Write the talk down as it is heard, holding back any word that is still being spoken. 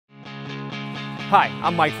Hi,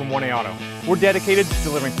 I'm Mike from 1A Auto. We're dedicated to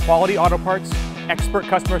delivering quality auto parts, expert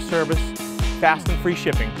customer service, fast and free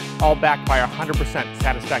shipping, all backed by our 100%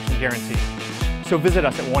 satisfaction guarantee. So visit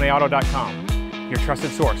us at 1AAuto.com, your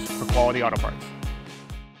trusted source for quality auto parts.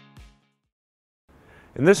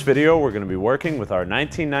 In this video, we're going to be working with our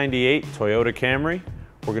 1998 Toyota Camry.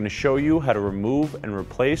 We're going to show you how to remove and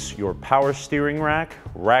replace your power steering rack,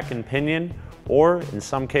 rack and pinion, or in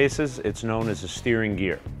some cases, it's known as a steering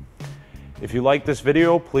gear. If you like this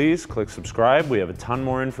video, please click subscribe. We have a ton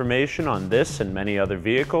more information on this and many other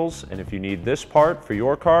vehicles. And if you need this part for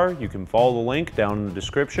your car, you can follow the link down in the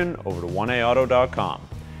description over to 1AAuto.com.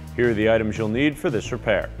 Here are the items you'll need for this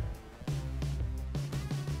repair.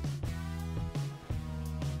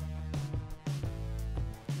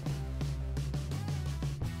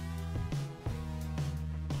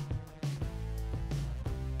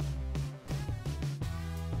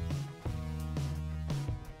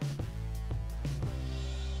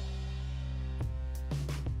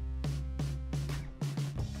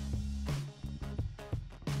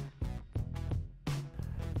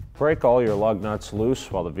 Break all your lug nuts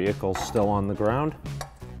loose while the vehicle's still on the ground.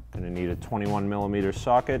 Going to need a 21mm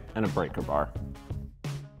socket and a breaker bar.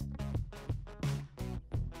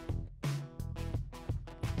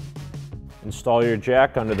 Install your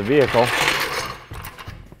jack under the vehicle.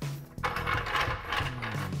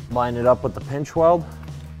 Line it up with the pinch weld.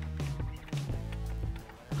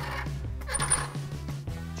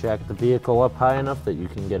 Jack the vehicle up high enough that you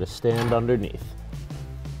can get a stand underneath.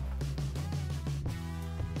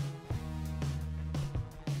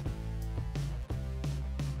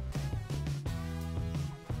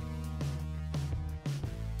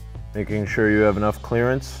 Making sure you have enough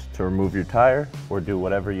clearance to remove your tire or do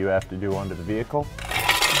whatever you have to do under the vehicle.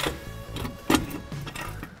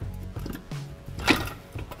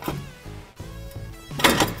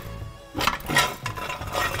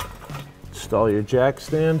 Install your jack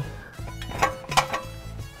stand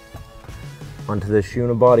onto this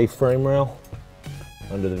unibody frame rail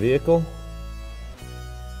under the vehicle.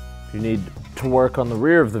 If you need to work on the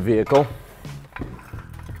rear of the vehicle,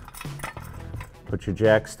 put your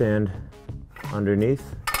jack stand underneath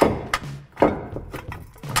and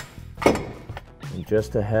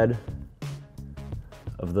just ahead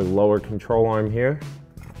of the lower control arm here,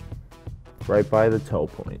 right by the toe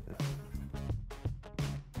point.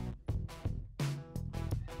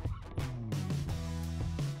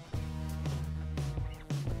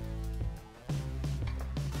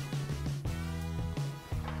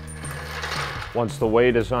 Once the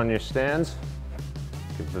weight is on your stands,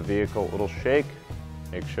 give the vehicle a little shake.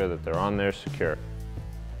 Make sure that they're on there secure.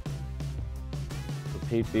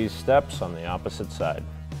 Repeat these steps on the opposite side.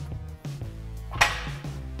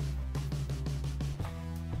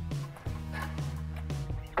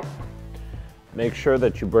 Make sure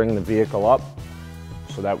that you bring the vehicle up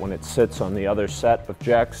so that when it sits on the other set of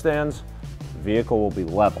jack stands, the vehicle will be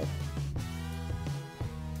level.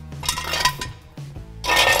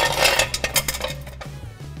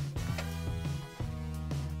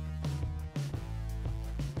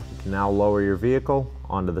 Now lower your vehicle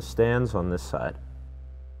onto the stands on this side.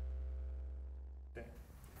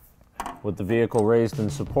 With the vehicle raised and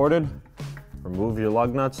supported, remove your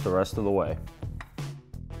lug nuts the rest of the way.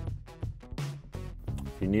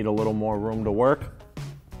 If you need a little more room to work,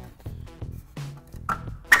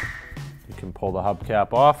 you can pull the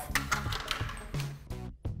hubcap off.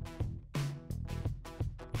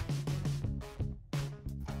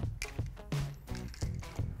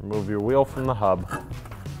 Remove your wheel from the hub.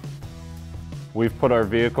 We've put our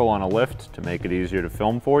vehicle on a lift to make it easier to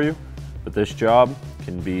film for you, but this job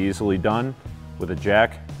can be easily done with a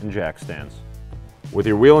jack and jack stands. With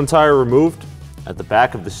your wheel and tire removed, at the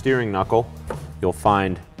back of the steering knuckle, you'll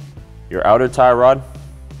find your outer tie rod,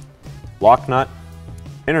 lock nut,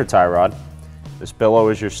 inner tie rod. This below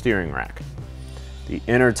is your steering rack. The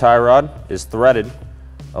inner tie rod is threaded,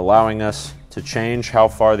 allowing us to change how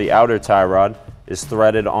far the outer tie rod is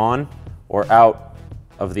threaded on or out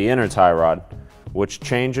of the inner tie rod, which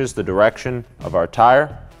changes the direction of our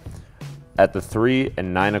tire at the 3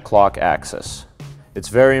 and 9 o'clock axis. It's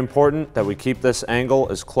very important that we keep this angle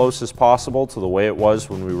as close as possible to the way it was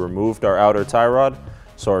when we removed our outer tie rod,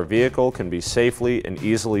 so our vehicle can be safely and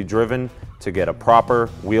easily driven to get a proper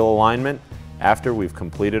wheel alignment after we've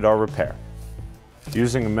completed our repair.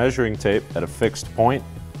 Using a measuring tape at a fixed point,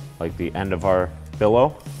 like the end of our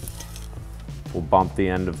billow, we'll bump the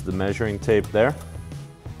end of the measuring tape there.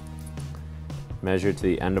 Measure to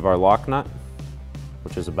the end of our lock nut,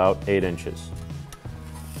 which is about 8 inches.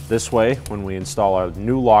 This way, when we install our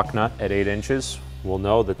new lock nut at 8 inches, we'll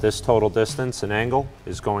know that this total distance and angle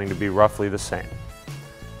is going to be roughly the same.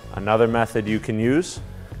 Another method you can use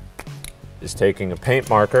is taking a paint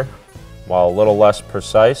marker. While a little less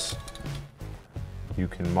precise, you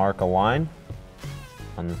can mark a line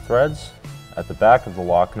on the threads at the back of the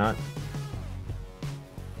lock nut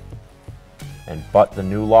and butt the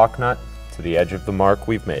new lock nut to the edge of the mark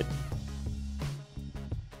we've made.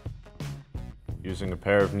 Using a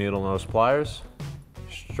pair of needle nose pliers,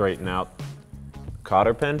 straighten out the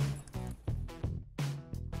cotter pin.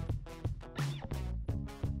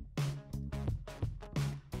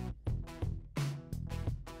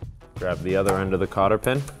 Grab the other end of the cotter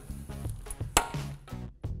pin.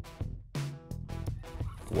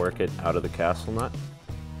 Work it out of the castle nut.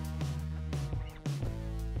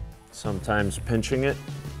 Sometimes pinching it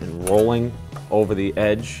and rolling over the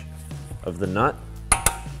edge of the nut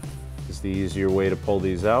is the easier way to pull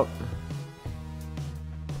these out.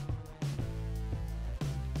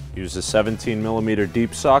 Use a 17mm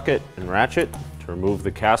deep socket and ratchet to remove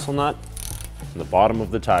the castle nut from the bottom of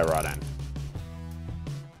the tie rod end.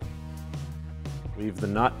 Leave the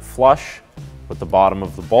nut flush with the bottom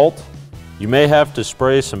of the bolt. You may have to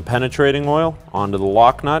spray some penetrating oil onto the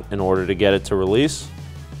lock nut in order to get it to release.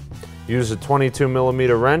 Use a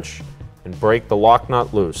 22mm wrench and break the lock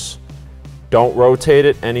nut loose. Don't rotate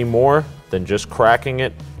it any more than just cracking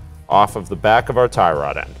it off of the back of our tie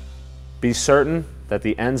rod end. Be certain that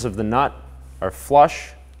the ends of the nut are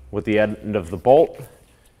flush with the end of the bolt.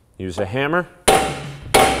 Use a hammer.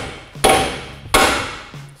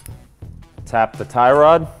 Tap the tie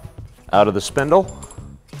rod out of the spindle.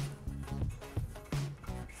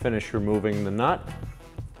 Finish removing the nut.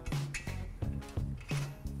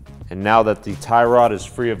 And now that the tie rod is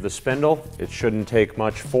free of the spindle, it shouldn't take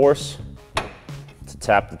much force to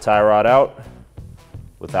tap the tie rod out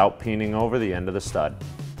without peening over the end of the stud.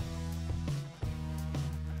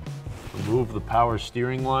 Remove the power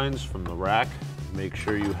steering lines from the rack. Make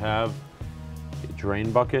sure you have a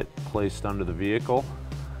drain bucket placed under the vehicle.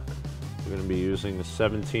 We're going to be using a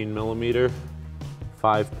 17mm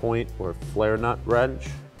 5-point or flare nut wrench.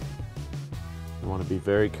 You want to be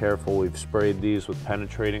very careful. We've sprayed these with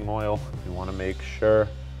penetrating oil. You want to make sure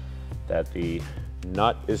that the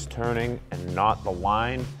nut is turning and not the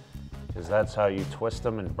line, because that's how you twist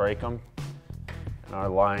them and break them. And our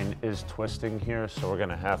line is twisting here, so we're going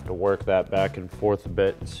to have to work that back and forth a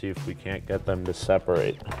bit and see if we can't get them to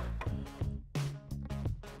separate.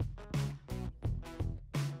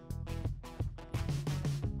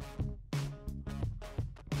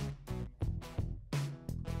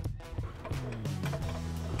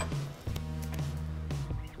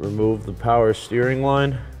 Remove the power steering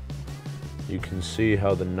line. You can see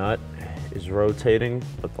how the nut is rotating,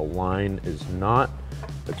 but the line is not.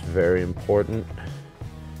 That's very important.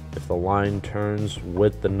 If the line turns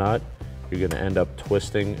with the nut, you're going to end up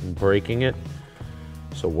twisting and breaking it.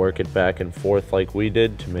 So work it back and forth like we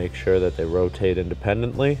did to make sure that they rotate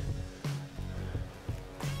independently.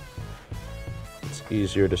 It's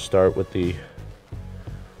easier to start with the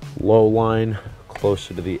low line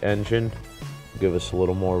closer to the engine. Give us a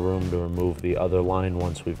little more room to remove the other line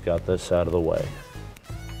once we've got this out of the way.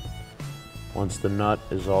 Once the nut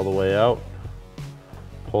is all the way out,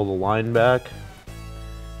 pull the line back,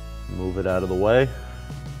 move it out of the way.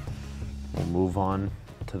 We'll move on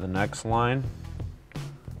to the next line.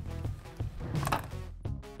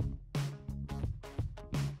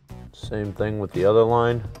 Same thing with the other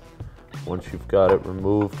line. Once you've got it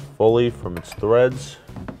removed fully from its threads,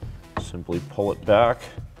 simply pull it back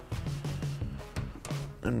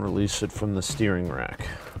and release it from the steering rack.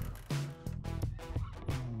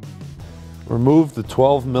 Remove the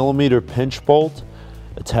 12mm pinch bolt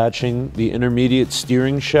attaching the intermediate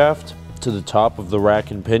steering shaft to the top of the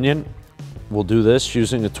rack and pinion. We'll do this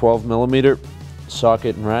using a 12mm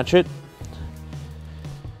socket and ratchet.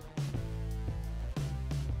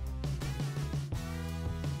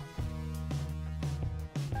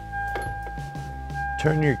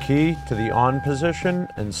 Turn your key to the on position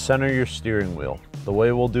and center your steering wheel. The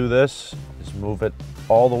way we'll do this is move it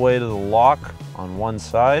all the way to the lock on one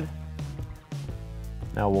side.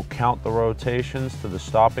 Now we'll count the rotations to the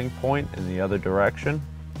stopping point in the other direction.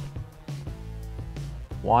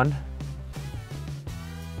 1,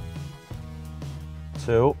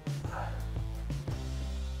 2,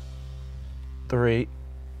 3.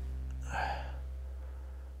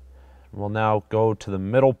 We'll now go to the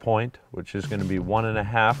middle point, which is going to be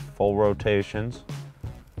 1.5 full rotations.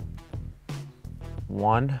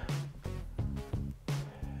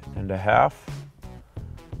 1.5.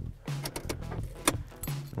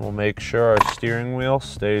 We'll make sure our steering wheel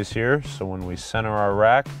stays here, so when we center our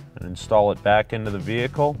rack and install it back into the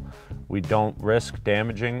vehicle, we don't risk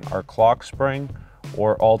damaging our clock spring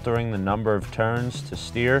or altering the number of turns to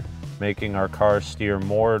steer, making our car steer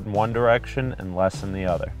more in one direction and less in the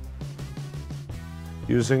other.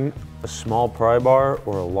 Using a small pry bar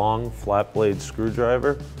or a long flat blade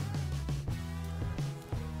screwdriver,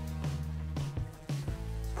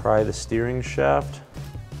 pry the steering shaft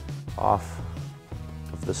off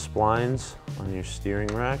of the splines on your steering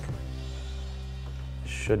rack.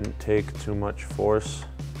 Shouldn't take too much force.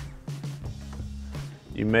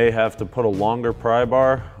 You may have to put a longer pry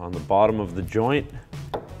bar on the bottom of the joint.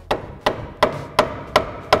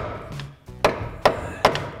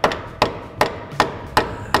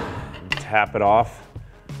 And tap it off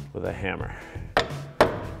with a hammer.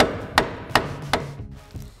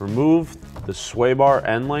 Remove the sway bar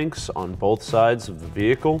end links on both sides of the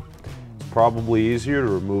vehicle. It's probably easier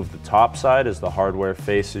to remove the top side as the hardware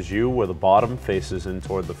faces you, where the bottom faces in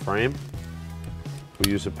toward the frame. We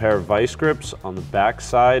use a pair of Vise-Grips on the back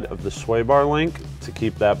side of the sway bar link to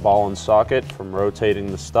keep that ball and socket from rotating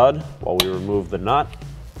the stud while we remove the nut.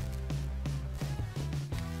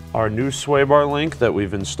 Our new sway bar link that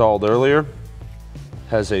we've installed earlier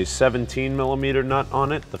has a 17mm nut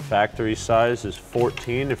on it. The factory size is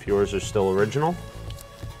 14 if yours are still original.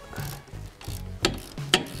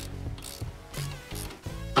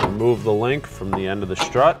 Remove the link from the end of the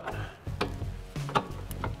strut.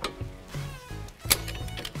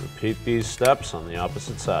 Repeat these steps on the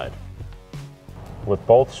opposite side. With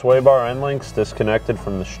both sway bar end links disconnected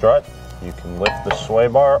from the strut, you can lift the sway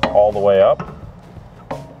bar all the way up.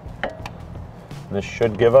 This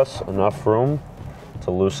should give us enough room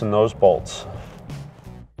to loosen those bolts.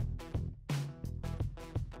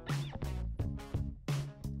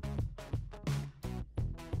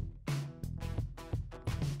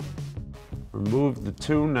 Remove the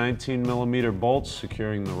two 19mm bolts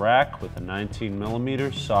securing the rack with a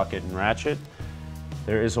 19mm socket and ratchet.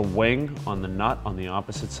 There is a wing on the nut on the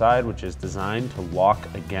opposite side which is designed to lock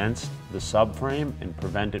against the subframe and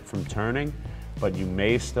prevent it from turning, but you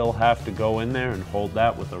may still have to go in there and hold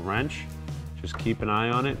that with a wrench. Just keep an eye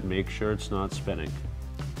on it and make sure it's not spinning.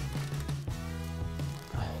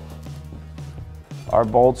 Our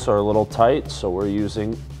bolts are a little tight, so we're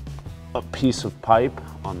using a piece of pipe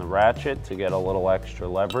on the ratchet to get a little extra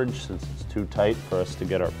leverage since it's too tight for us to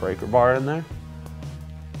get our breaker bar in there.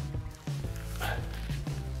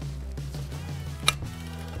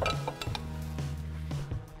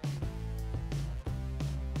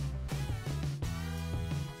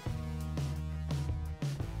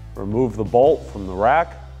 Remove the bolt from the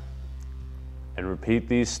rack and repeat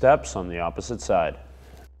these steps on the opposite side.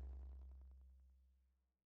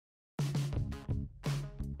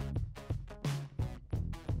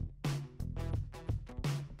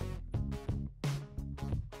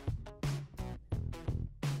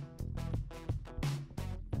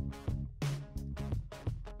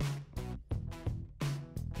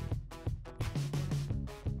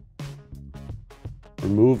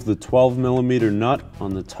 Remove the 12mm nut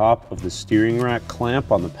on the top of the steering rack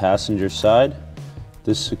clamp on the passenger side.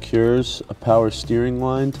 This secures a power steering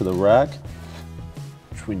line to the rack,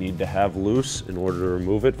 which we need to have loose in order to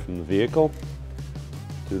remove it from the vehicle.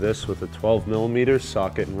 Do this with a 12mm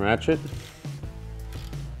socket and ratchet.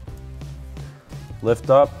 Lift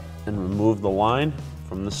up and remove the line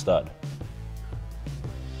from the stud.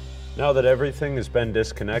 Now that everything has been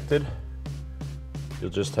disconnected, you'll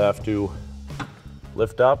just have to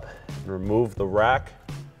lift up and remove the rack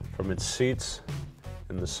from its seats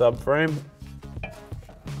in the subframe.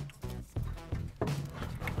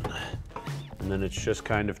 And then it's just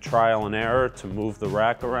kind of trial and error to move the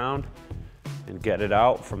rack around and get it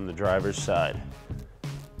out from the driver's side.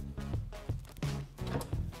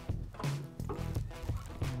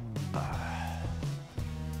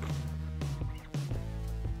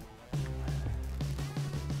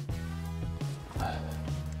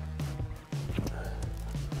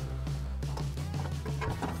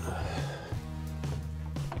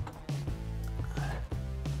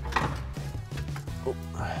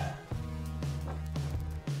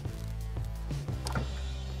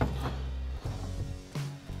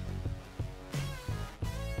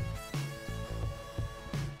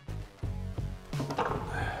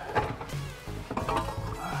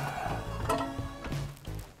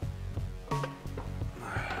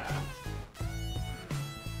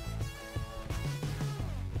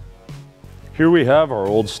 Here we have our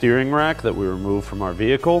old steering rack that we removed from our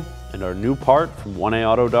vehicle and our new part from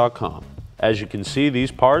 1AAuto.com. As you can see,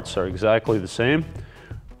 these parts are exactly the same.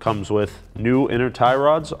 Comes with new inner tie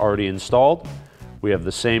rods already installed. We have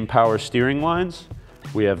the same power steering lines.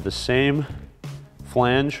 We have the same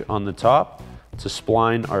flange on the top to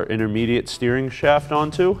spline our intermediate steering shaft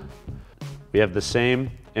onto. We have the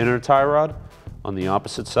same inner tie rod on the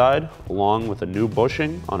opposite side, along with a new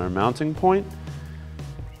bushing on our mounting point.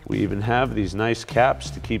 We even have these nice caps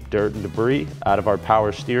to keep dirt and debris out of our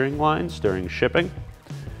power steering lines during shipping.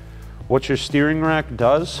 What your steering rack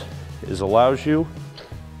does is allows you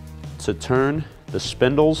to turn the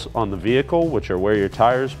spindles on the vehicle, which are where your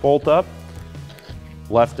tires bolt up,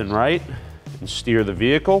 left and right, and steer the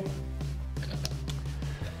vehicle.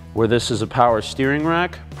 Where this is a power steering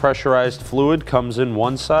rack, pressurized fluid comes in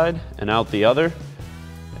one side and out the other.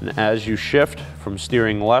 And as you shift from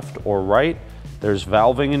steering left or right, there's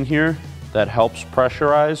valving in here that helps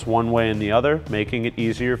pressurize one way and the other, making it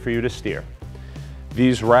easier for you to steer.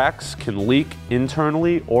 These racks can leak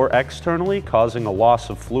internally or externally, causing a loss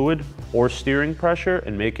of fluid or steering pressure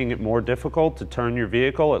and making it more difficult to turn your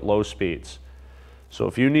vehicle at low speeds. So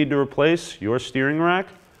if you need to replace your steering rack,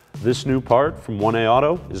 this new part from 1A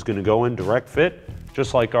Auto is going to go in direct fit,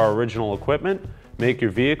 just like our original equipment, make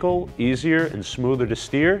your vehicle easier and smoother to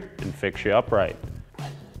steer and fix you up right.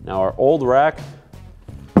 Now our old rack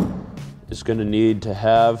is going to need to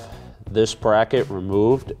have this bracket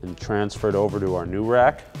removed and transferred over to our new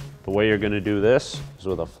rack. The way you're going to do this is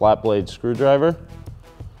with a flat blade screwdriver.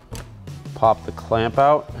 Pop the clamp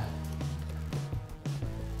out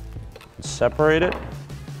and separate it.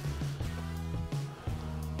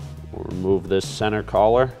 We'll remove this center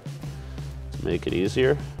collar to make it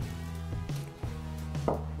easier.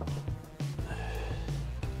 And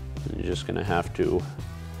you're just going to have to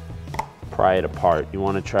pry it apart. You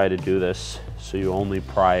want to try to do this so you only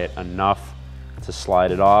pry it enough to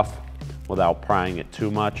slide it off without prying it too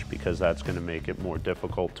much, because that's going to make it more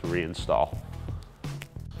difficult to reinstall.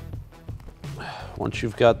 Once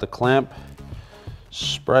you've got the clamp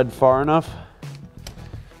spread far enough,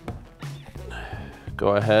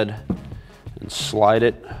 go ahead and slide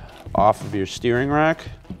it off of your steering rack.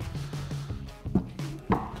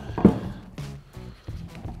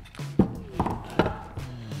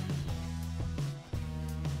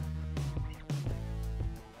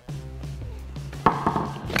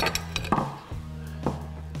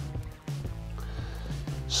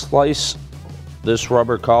 Slice this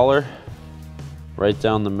rubber collar right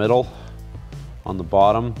down the middle on the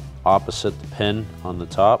bottom, opposite the pin on the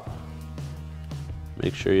top.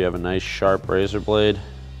 Make sure you have a nice sharp razor blade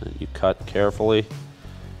that you cut carefully.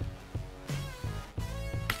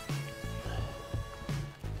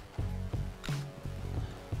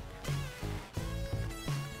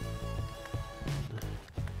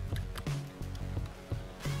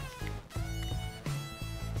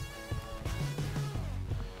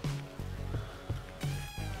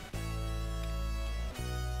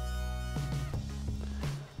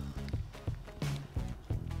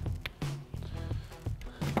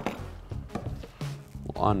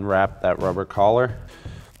 Unwrap that rubber collar.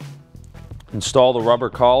 Install the rubber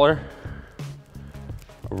collar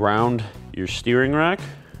around your steering rack.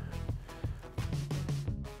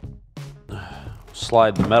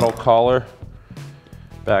 Slide the metal collar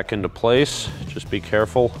back into place. Just be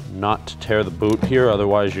careful not to tear the boot here,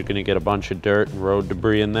 otherwise you're going to get a bunch of dirt and road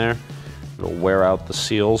debris in there. It'll wear out the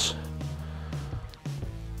seals.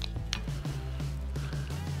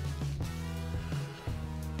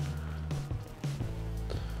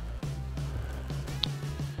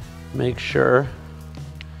 Make sure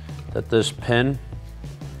that this pin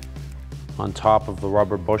on top of the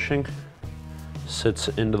rubber bushing sits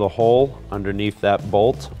into the hole underneath that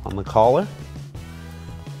bolt on the collar.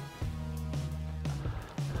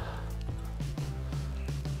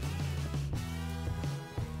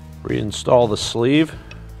 Reinstall the sleeve,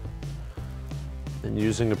 and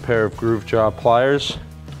using a pair of groove jaw pliers,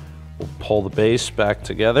 we'll pull the base back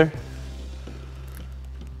together.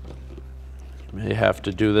 You may have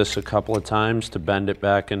to do this a couple of times to bend it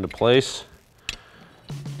back into place.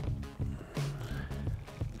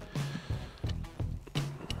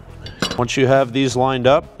 Once you have these lined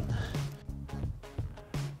up,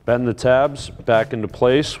 bend the tabs back into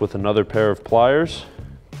place with another pair of pliers.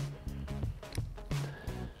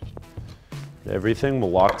 Everything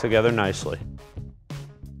will lock together nicely.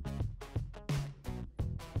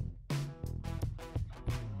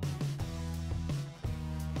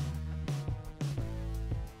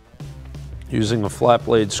 Using a flat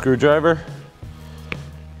blade screwdriver,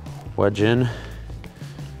 wedge in,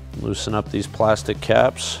 loosen up these plastic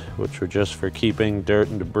caps, which are just for keeping dirt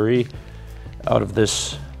and debris out of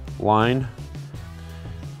this line.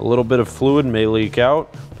 A little bit of fluid may leak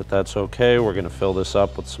out, but that's okay. We're going to fill this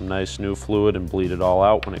up with some nice new fluid and bleed it all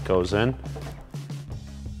out when it goes in.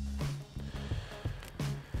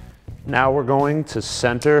 Now we're going to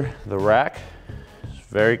center the rack. Just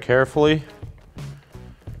very carefully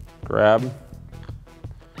grab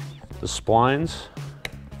the splines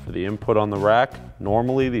for the input on the rack.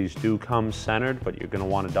 Normally these do come centered, but you're going to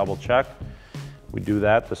want to double check. We do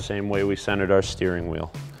that the same way we centered our steering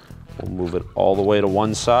wheel. We'll move it all the way to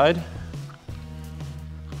one side.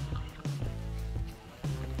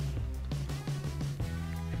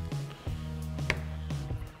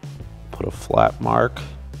 Put a flat mark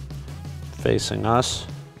facing us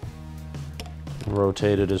and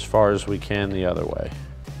rotate it as far as we can the other way.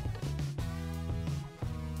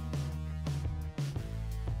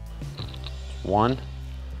 One,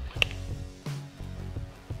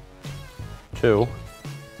 two,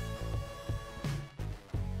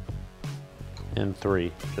 and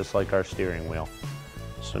three, just like our steering wheel.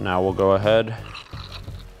 So now we'll go ahead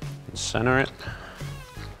and center it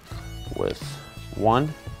with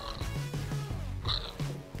one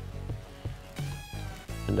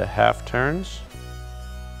and a half turns.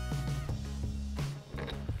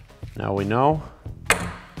 Now we know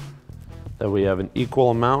that we have an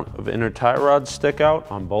equal amount of inner tie rods stick out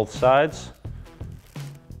on both sides,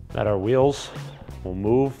 that our wheels will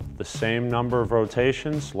move the same number of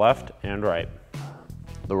rotations left and right.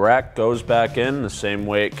 The rack goes back in the same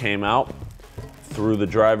way it came out, through the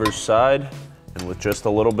driver's side, and with just a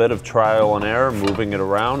little bit of trial and error, moving it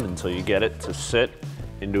around until you get it to sit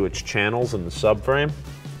into its channels in the subframe.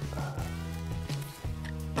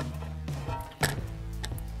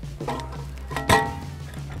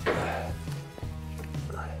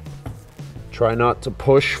 Try not to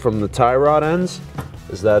push from the tie rod ends,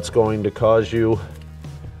 as that's going to cause you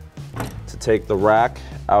to take the rack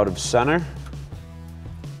out of center.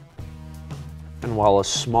 And while a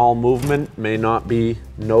small movement may not be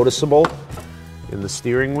noticeable in the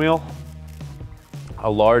steering wheel,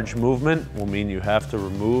 a large movement will mean you have to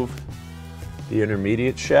remove the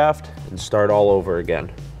intermediate shaft and start all over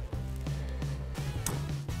again.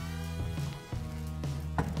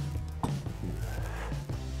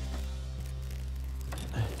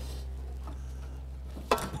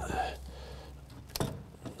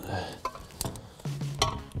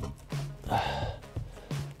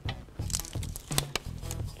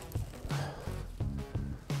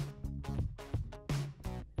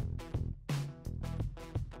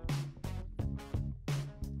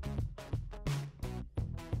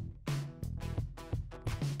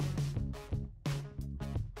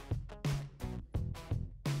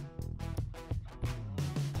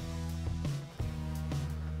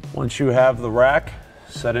 Once you have the rack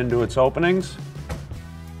set into its openings,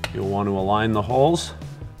 you'll want to align the holes,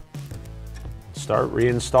 start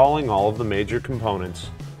reinstalling all of the major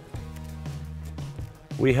components.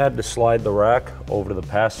 We had to slide the rack over to the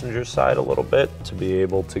passenger side a little bit to be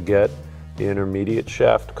able to get the intermediate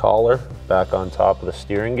shaft collar back on top of the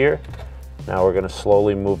steering gear. Now we're going to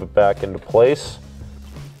slowly move it back into place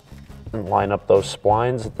and line up those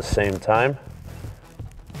splines at the same time.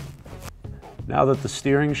 Now that the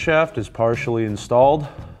steering shaft is partially installed,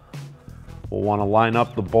 we'll want to line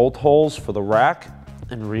up the bolt holes for the rack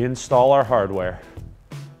and reinstall our hardware.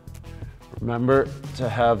 Remember to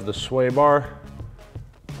have the sway bar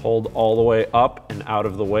pulled all the way up and out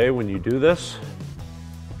of the way when you do this.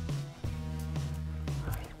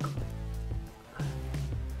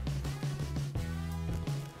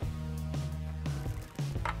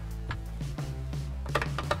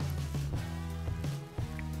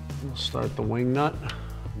 We'll start the wing nut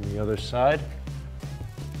on the other side.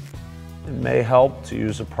 It may help to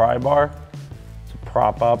use a pry bar to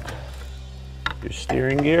prop up your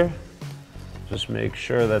steering gear. Just make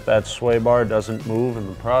sure that that sway bar doesn't move in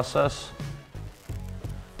the process.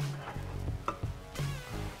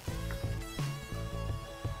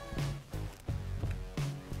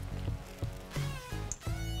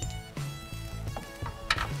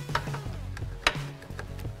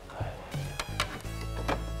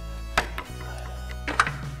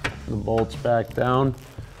 The bolts back down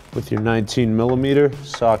with your 19mm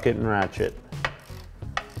socket and ratchet.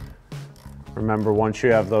 Remember, once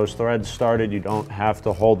you have those threads started, you don't have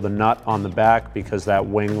to hold the nut on the back because that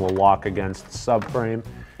wing will lock against the subframe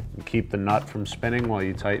and keep the nut from spinning while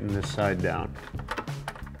you tighten this side down.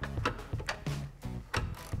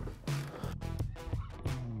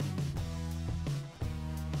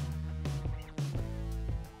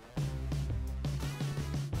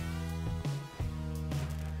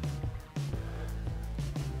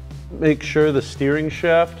 Make sure the steering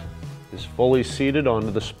shaft is fully seated onto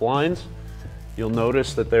the splines. You'll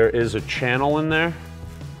notice that there is a channel in there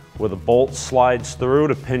where the bolt slides through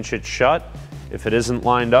to pinch it shut. If it isn't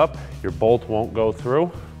lined up, your bolt won't go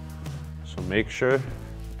through. So make sure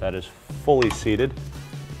that is fully seated.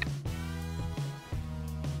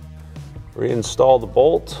 Reinstall the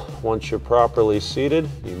bolt once you're properly seated.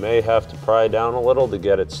 You may have to pry down a little to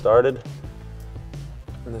get it started.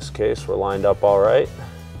 In this case, we're lined up all right.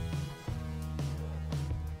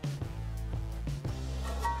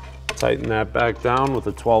 Tighten that back down with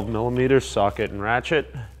a 12mm socket and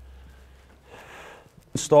ratchet.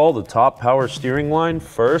 Install the top power steering line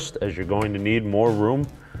first, as you're going to need more room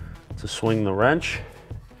to swing the wrench.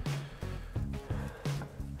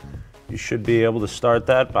 You should be able to start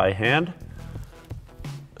that by hand.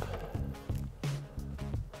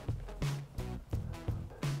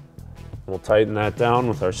 We'll tighten that down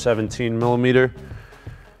with our 17mm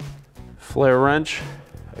flare wrench.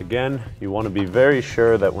 Again, you want to be very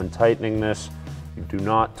sure that when tightening this, you do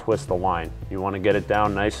not twist the line. You want to get it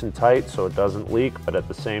down nice and tight so it doesn't leak, but at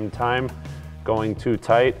the same time, going too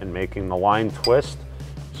tight and making the line twist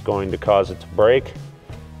is going to cause it to break,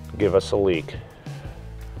 give us a leak.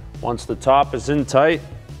 Once the top is in tight,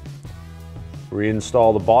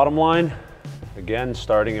 reinstall the bottom line. Again,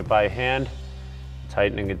 starting it by hand,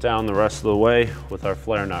 tightening it down the rest of the way with our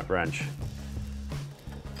flare nut wrench.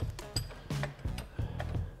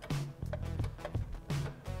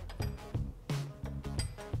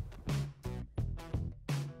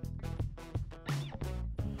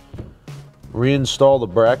 Reinstall the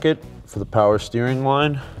bracket for the power steering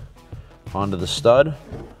line onto the stud,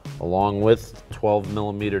 along with the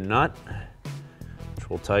 12mm nut, which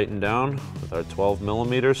we'll tighten down with our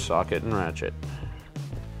 12mm socket and ratchet.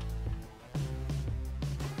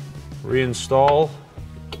 Reinstall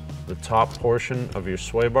the top portion of your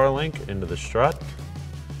sway bar link into the strut.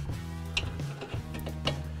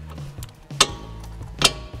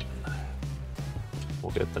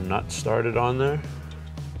 We'll get the nut started on there.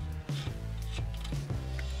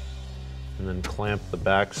 And then clamp the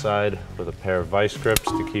back side with a pair of vice grips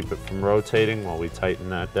to keep it from rotating while we tighten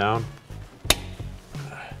that down.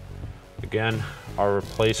 Again, our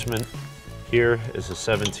replacement here is a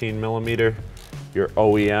 17mm. Your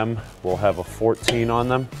OEM will have a 14 on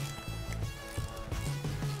them.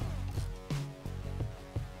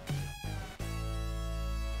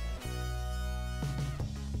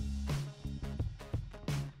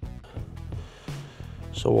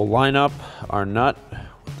 So we'll line up our nut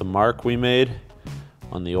with the mark we made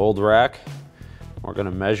on the old rack. We're going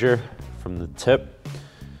to measure from the tip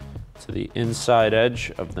to the inside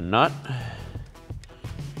edge of the nut.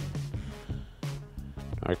 In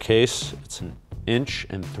our case, it's 1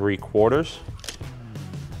 3/4 inches.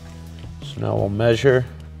 So now we'll measure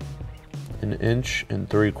 1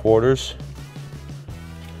 3/4 inches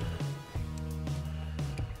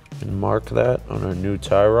and mark that on our new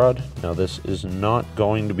tie rod. Now this is not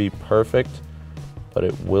going to be perfect, but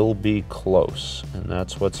it will be close, and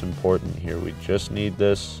that's what's important here. We just need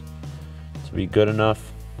this to be good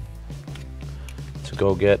enough to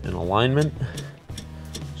go get an alignment.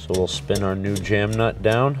 So we'll spin our new jam nut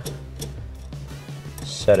down,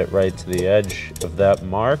 set it right to the edge of that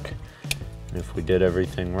mark, and if we did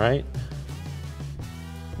everything right,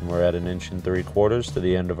 we're at 1 3/4 inches to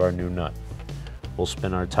the end of our new nut. We'll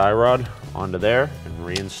spin our tie rod onto there and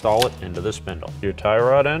reinstall it into the spindle. Your tie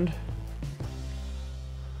rod end.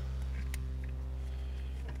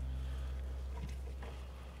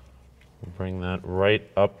 We'll bring that right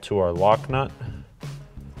up to our lock nut.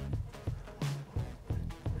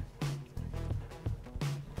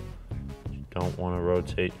 You don't want to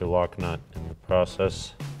rotate your lock nut in the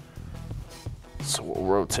process, so we'll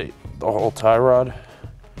rotate the whole tie rod.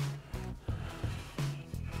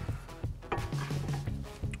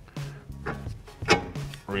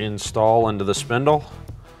 Reinstall into the spindle.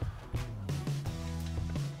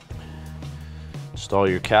 Install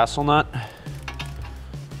your castle nut.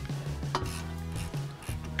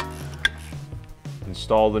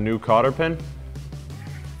 Install the new cotter pin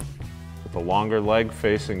with the longer leg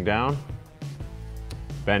facing down.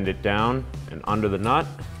 Bend it down and under the nut.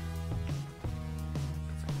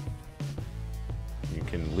 You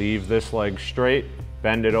can leave this leg straight,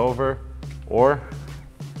 bend it over, or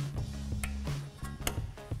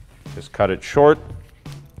just cut it short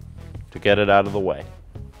to get it out of the way.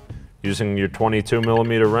 Using your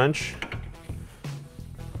 22mm wrench,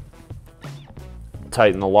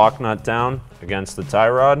 tighten the lock nut down against the tie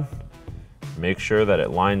rod. Make sure that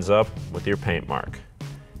it lines up with your paint mark.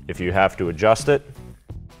 If you have to adjust it,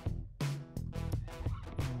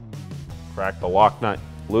 crack the lock nut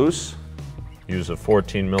loose. Use a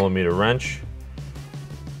 14mm wrench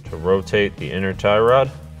to rotate the inner tie rod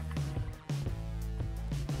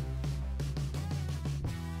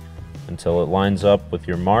until it lines up with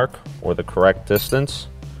your mark or the correct distance.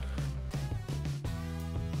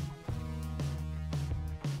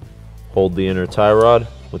 hold the inner tie rod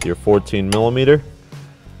with your 14mm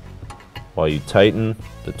while you tighten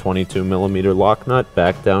the 22mm lock nut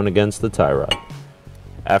back down against the tie rod.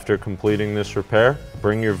 After completing this repair,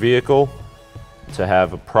 bring your vehicle to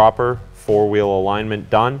have a proper four-wheel alignment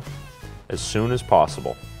done as soon as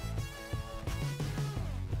possible.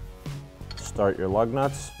 Start your lug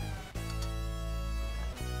nuts.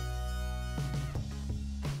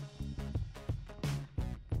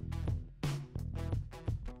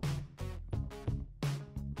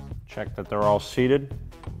 Check that they're all seated.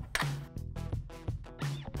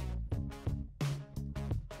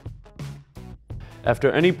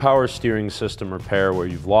 After any power steering system repair where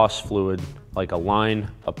you've lost fluid, like a line,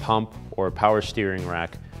 a pump, or a power steering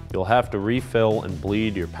rack, you'll have to refill and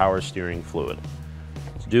bleed your power steering fluid.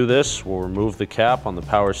 To do this, we'll remove the cap on the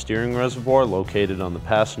power steering reservoir located on the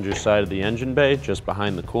passenger side of the engine bay, just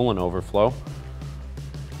behind the coolant overflow.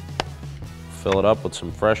 Fill it up with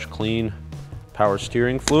some fresh, clean power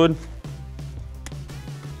steering fluid.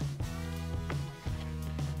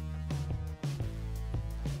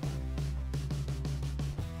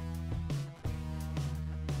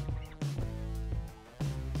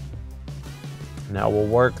 Now we'll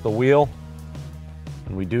work the wheel,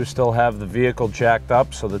 and we do still have the vehicle jacked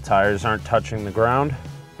up so the tires aren't touching the ground.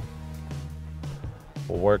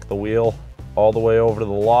 We'll work the wheel all the way over to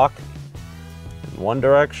the lock in one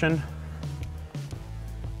direction,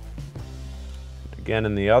 again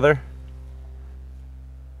in the other.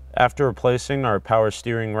 After replacing our power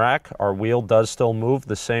steering rack, our wheel does still move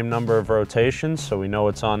the same number of rotations, so we know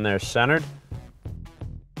it's on there centered.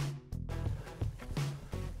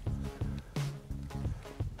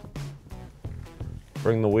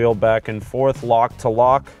 Bring the wheel back and forth, lock to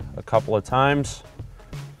lock, a couple of times.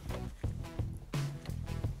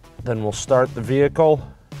 Then we'll start the vehicle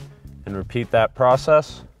and repeat that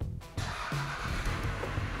process.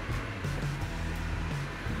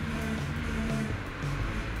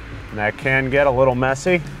 And that can get a little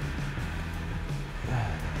messy.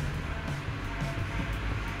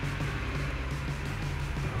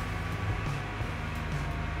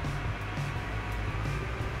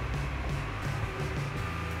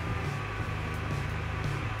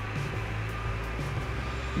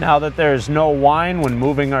 Now that there's no whine when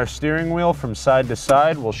moving our steering wheel from side to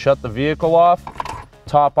side, we'll shut the vehicle off,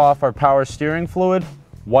 top off our power steering fluid,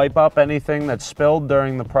 wipe up anything that's spilled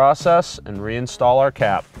during the process, and reinstall our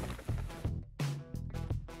cap.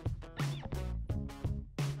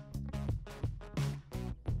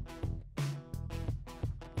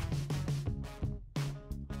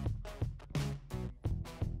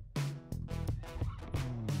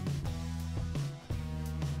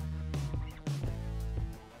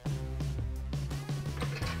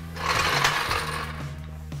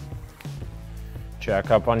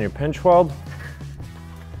 Jack up on your pinch weld.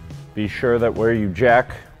 Be sure that where you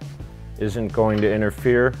jack isn't going to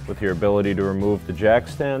interfere with your ability to remove the jack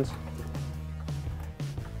stands.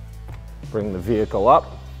 Bring the vehicle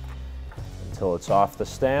up until it's off the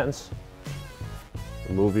stands.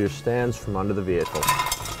 Remove your stands from under the vehicle.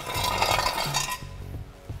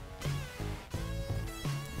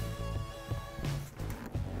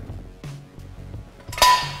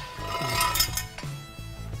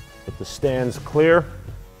 The stands clear,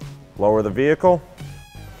 lower the vehicle,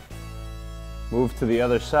 move to the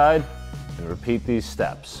other side, and repeat these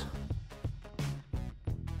steps.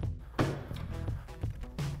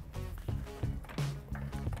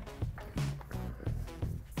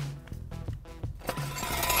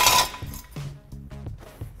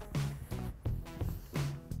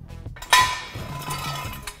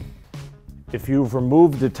 If you've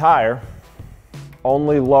removed a tire,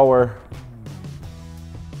 only lower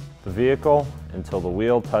the vehicle until the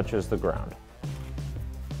wheel touches the ground.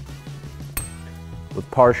 With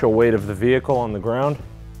partial weight of the vehicle on the ground,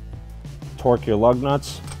 torque your lug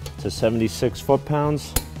nuts to 76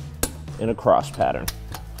 foot-pounds in a cross pattern.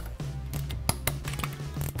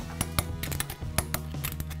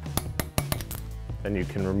 Then you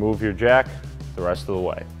can remove your jack the rest of the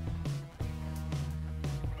way.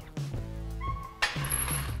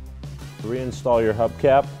 To reinstall your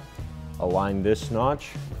hubcap, align this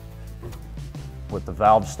notch with the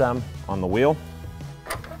valve stem on the wheel.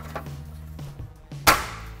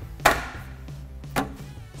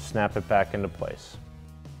 Snap it back into place.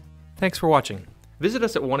 Thanks for watching. Visit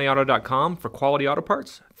us at oneauto.com for quality auto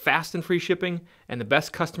parts, fast and free shipping, and the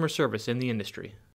best customer service in the industry.